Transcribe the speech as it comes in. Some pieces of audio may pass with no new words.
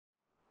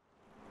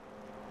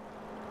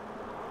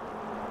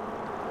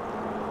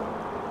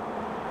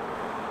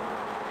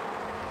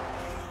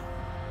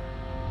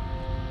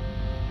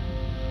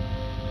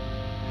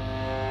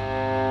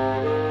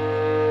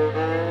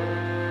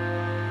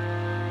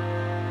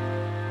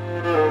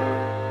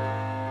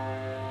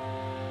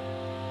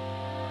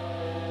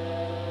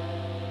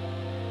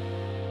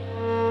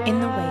In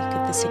the wake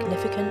of the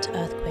significant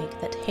earthquake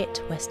that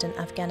hit Western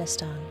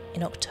Afghanistan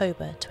in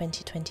October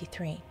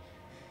 2023,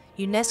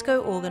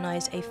 UNESCO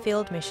organised a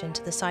field mission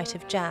to the site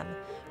of Jam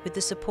with the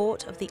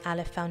support of the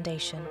Aleph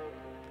Foundation.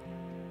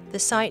 The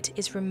site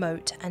is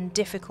remote and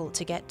difficult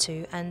to get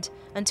to and,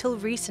 until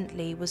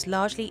recently, was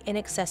largely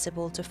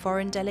inaccessible to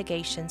foreign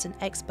delegations and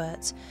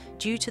experts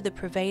due to the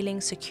prevailing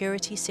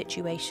security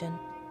situation.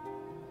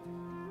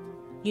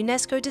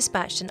 UNESCO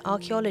dispatched an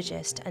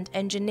archaeologist and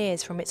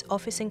engineers from its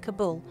office in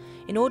Kabul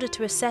in order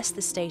to assess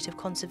the state of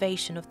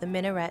conservation of the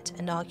minaret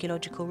and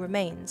archaeological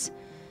remains,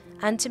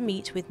 and to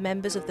meet with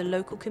members of the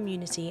local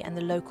community and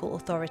the local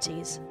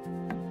authorities.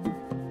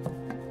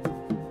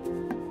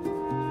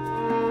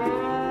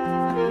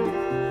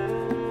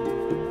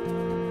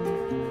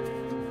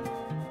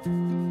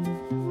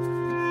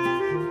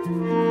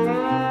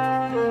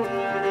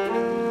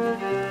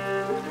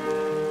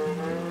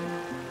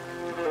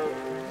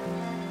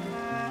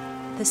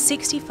 The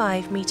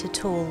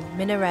 65-metre-tall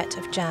minaret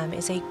of Jam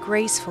is a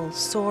graceful,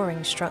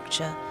 soaring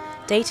structure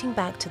dating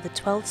back to the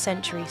 12th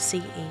century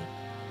CE.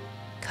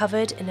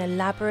 Covered in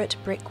elaborate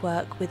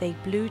brickwork with a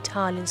blue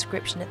tile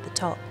inscription at the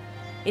top,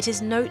 it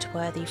is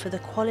noteworthy for the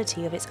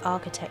quality of its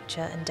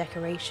architecture and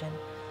decoration,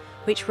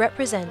 which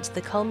represents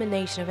the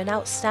culmination of an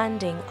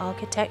outstanding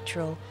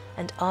architectural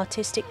and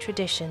artistic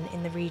tradition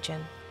in the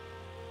region.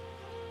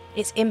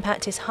 Its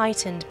impact is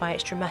heightened by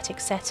its dramatic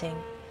setting,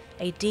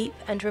 a deep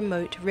and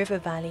remote river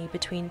valley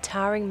between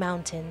towering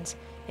mountains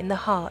in the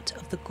heart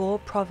of the Ghor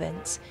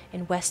province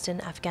in western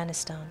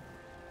Afghanistan.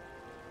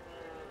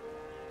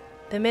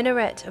 The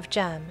Minaret of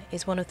Jam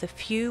is one of the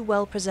few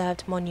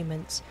well-preserved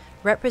monuments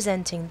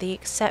representing the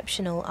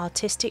exceptional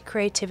artistic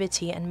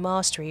creativity and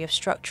mastery of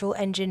structural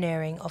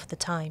engineering of the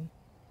time.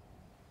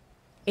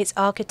 Its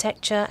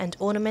architecture and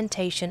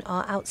ornamentation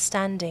are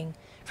outstanding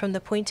from the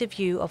point of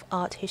view of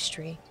art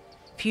history,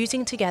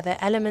 fusing together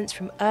elements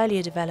from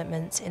earlier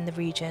developments in the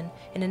region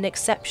in an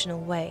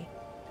exceptional way,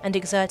 and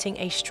exerting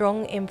a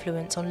strong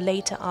influence on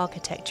later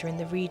architecture in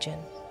the region.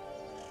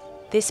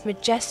 This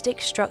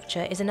majestic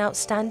structure is an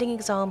outstanding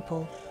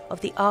example of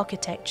the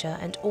architecture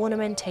and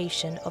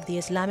ornamentation of the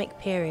Islamic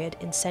period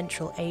in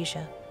Central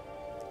Asia.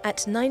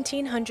 At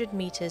 1900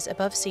 meters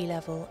above sea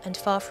level and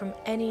far from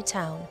any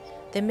town,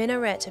 the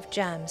Minaret of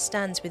Jam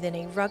stands within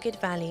a rugged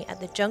valley at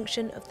the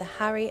junction of the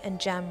Hari and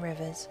Jam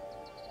rivers.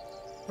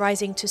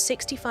 Rising to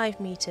 65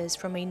 meters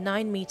from a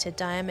 9-meter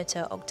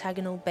diameter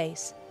octagonal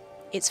base,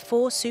 its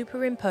 4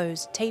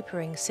 superimposed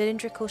tapering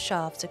cylindrical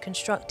shafts are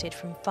constructed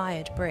from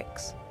fired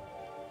bricks.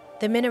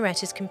 The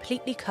minaret is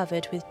completely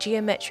covered with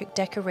geometric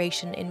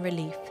decoration in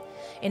relief,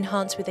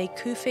 enhanced with a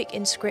Kufic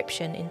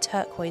inscription in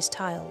turquoise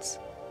tiles.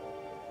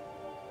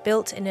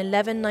 Built in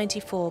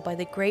 1194 by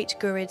the great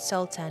Ghurid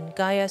Sultan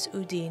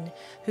Ghiyas-ud-Din,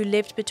 who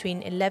lived between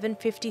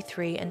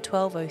 1153 and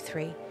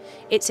 1203,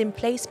 its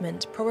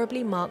emplacement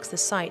probably marks the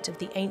site of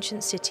the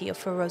ancient city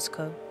of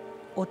Firozkoh,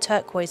 or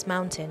Turquoise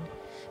Mountain,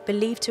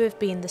 believed to have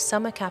been the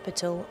summer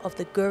capital of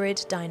the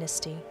Ghurid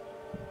dynasty.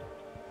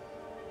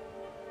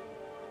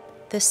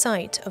 The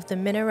site of the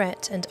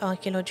minaret and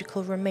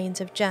archaeological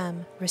remains of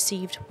Jam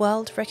received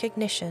world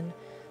recognition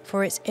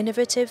for its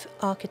innovative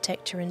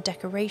architecture and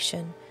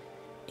decoration,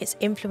 its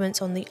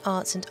influence on the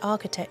arts and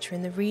architecture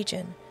in the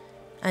region,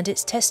 and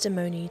its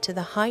testimony to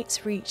the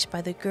heights reached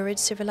by the Ghurid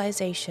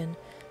civilization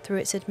through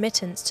its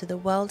admittance to the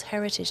World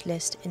Heritage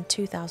List in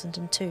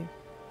 2002.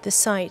 The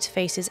site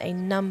faces a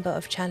number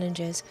of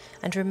challenges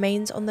and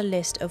remains on the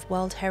list of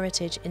World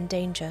Heritage in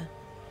danger,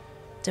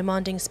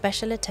 demanding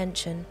special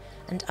attention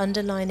and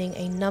underlining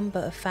a number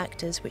of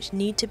factors which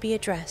need to be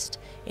addressed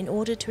in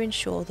order to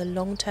ensure the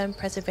long-term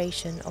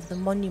preservation of the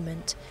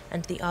monument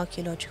and the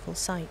archaeological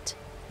site.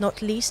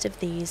 Not least of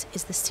these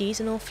is the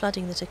seasonal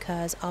flooding that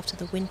occurs after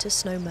the winter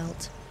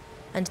snowmelt,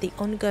 and the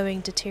ongoing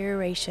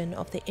deterioration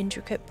of the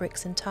intricate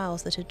bricks and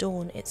tiles that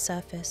adorn its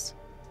surface.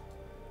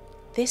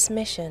 This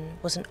mission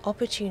was an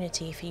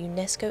opportunity for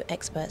UNESCO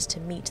experts to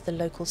meet the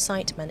local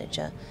site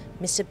manager,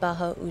 Mr.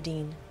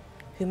 Bahauddin,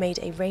 who made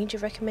a range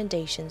of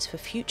recommendations for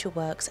future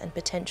works and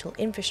potential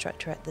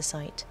infrastructure at the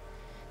site,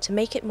 to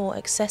make it more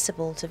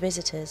accessible to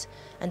visitors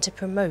and to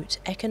promote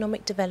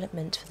economic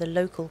development for the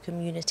local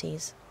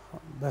communities.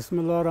 بسم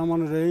الله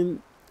الرحمن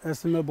الرحیم.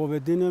 اسم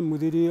بابدین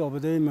مدیری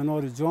آباده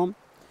منار جام.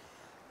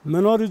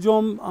 منار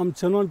جام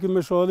همچنان که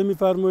مشاهده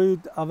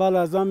می‌فرمایید اول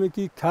از همه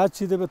که کج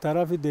شده به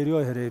طرف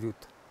دریای هریرود.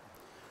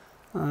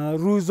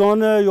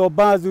 روزانه یا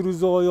بعضی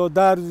روزها یا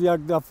در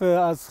یک دفعه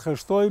از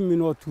خشت‌های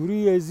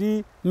میناتوری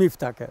ازی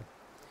میفتکه.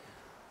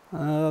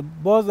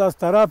 باز از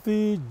طرف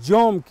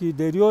جام که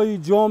دریای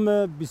جام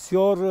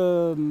بسیار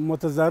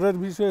متضرر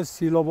میشه،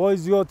 سیلاب‌های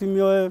زیادی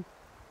میاد.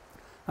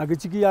 اگه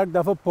چی که یک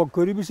دفعه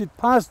پاککاری بشید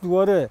پس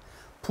دوباره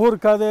پر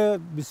کرده،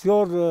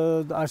 بسیار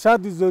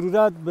اشد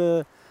ضرورت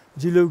به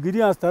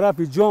جلوگیری از طرف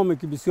جامه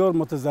که بسیار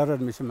متضرر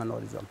میشه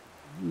منار جام.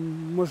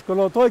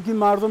 مشکلات هایی که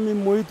مردم این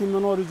محیط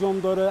منار جام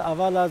داره،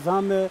 اول از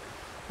همه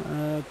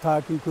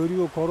تحکیم کاری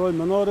و کارهای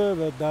مناره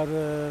و در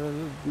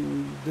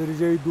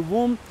درجه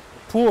دوم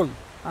پل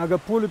اگه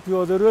پل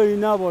پیاده روی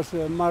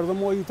نباشه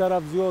مردم ها این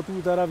طرف زیاد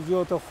اون طرف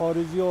زیاد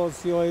خارجی ها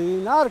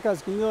سیاهی هر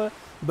کس که میاد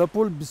به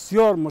پل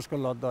بسیار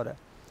مشکلات داره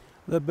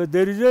و به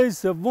درجه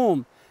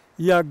سوم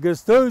یک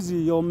گستوزی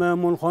یا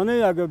مهمانخانه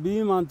اگه به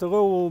این منطقه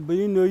و به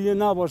این نوعیه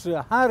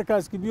نباشه هر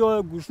کس که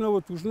بیاد گوشنه و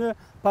توشنه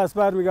پس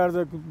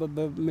برمیگرده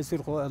به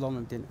مسیر خود ادامه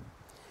میده.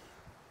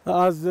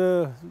 از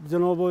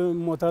جناب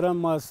محترم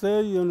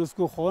مؤسسه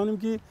یونسکو خواهیم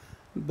که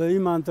به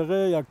این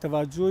منطقه یک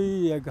توجهی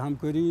یک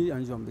همکاری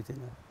انجام بده.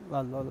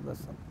 والله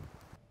بسم.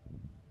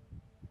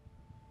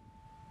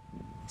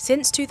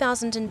 Since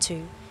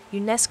 2002,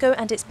 UNESCO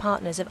and its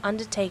partners have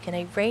undertaken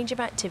a range of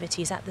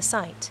activities at the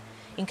site,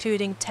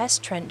 including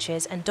test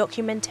trenches and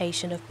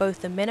documentation of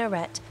both the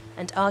minaret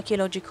and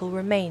archaeological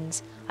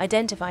remains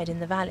identified in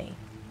the valley.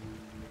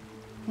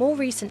 More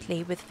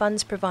recently, with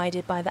funds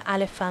provided by the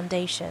Aleph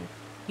Foundation,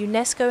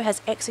 UNESCO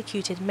has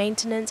executed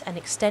maintenance and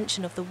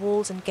extension of the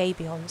walls and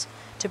gabions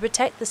to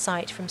protect the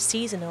site from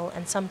seasonal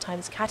and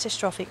sometimes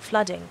catastrophic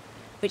flooding,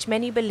 which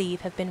many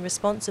believe have been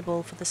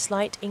responsible for the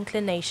slight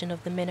inclination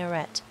of the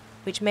minaret,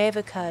 which may have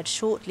occurred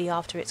shortly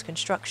after its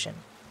construction.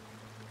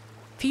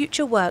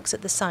 Future works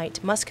at the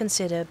site must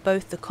consider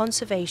both the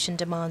conservation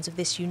demands of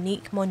this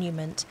unique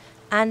monument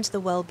and the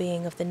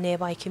well-being of the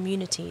nearby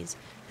communities,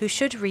 who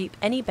should reap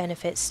any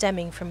benefits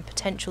stemming from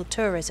potential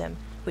tourism,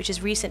 which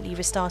has recently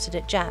restarted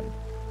at Jam,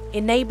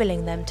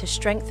 enabling them to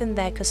strengthen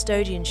their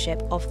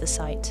custodianship of the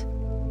site.